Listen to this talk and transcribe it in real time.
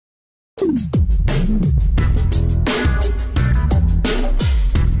As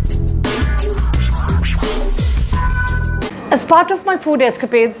part of my food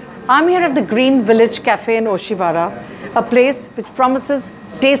escapades, I'm here at the Green Village Cafe in Oshiwara, a place which promises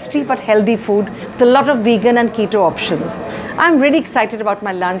tasty but healthy food with a lot of vegan and keto options. I'm really excited about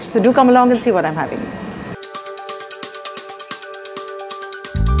my lunch, so do come along and see what I'm having.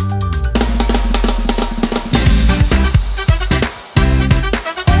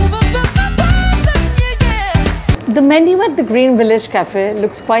 The menu at the Green Village Cafe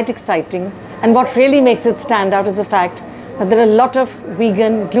looks quite exciting, and what really makes it stand out is the fact that there are a lot of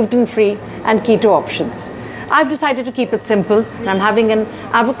vegan, gluten-free and keto options. I've decided to keep it simple, and I'm having an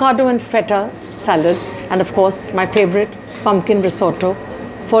avocado and feta salad and of course my favorite, pumpkin risotto,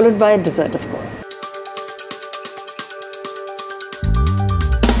 followed by a dessert of course.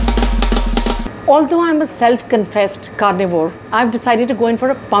 Although I'm a self-confessed carnivore, I've decided to go in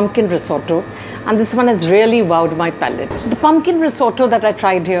for a pumpkin risotto, and this one has really wowed my palate. The pumpkin risotto that I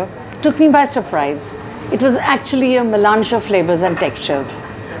tried here took me by surprise. It was actually a melange of flavors and textures.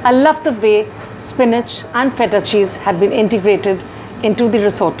 I love the way spinach and feta cheese had been integrated into the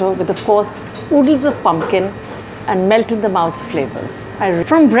risotto with, of course, oodles of pumpkin and melt-in-the-mouth flavors.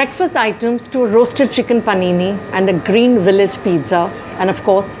 From breakfast items to a roasted chicken panini and a Green Village pizza, and of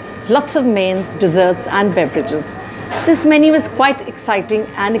course, lots of mains, desserts and beverages. This menu is quite exciting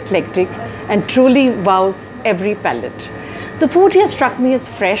and eclectic and truly wows every palate. The food here struck me as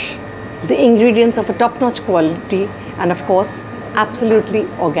fresh, the ingredients of a top-notch quality, and of course, absolutely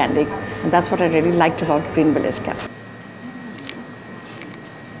organic. And that's what I really liked about Green Village Cafe.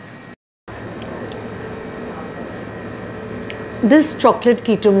 This chocolate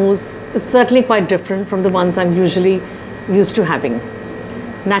keto mousse is certainly quite different from the ones I'm usually used to having.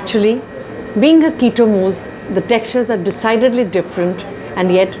 Naturally, being a keto mousse, the textures are decidedly different,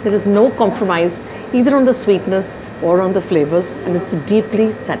 and yet there is no compromise either on the sweetness or on the flavors, and it's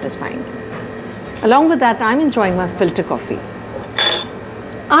deeply satisfying. Along with that, I'm enjoying my filter coffee.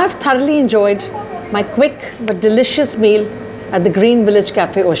 I've thoroughly enjoyed my quick but delicious meal at the Green Village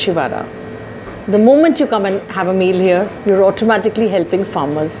Cafe Oshiwara. The moment you come and have a meal here, you're automatically helping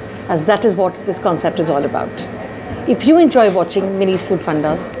farmers, as that is what this concept is all about. If you enjoy watching Mini's Food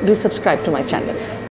Fundas, do subscribe to my channel.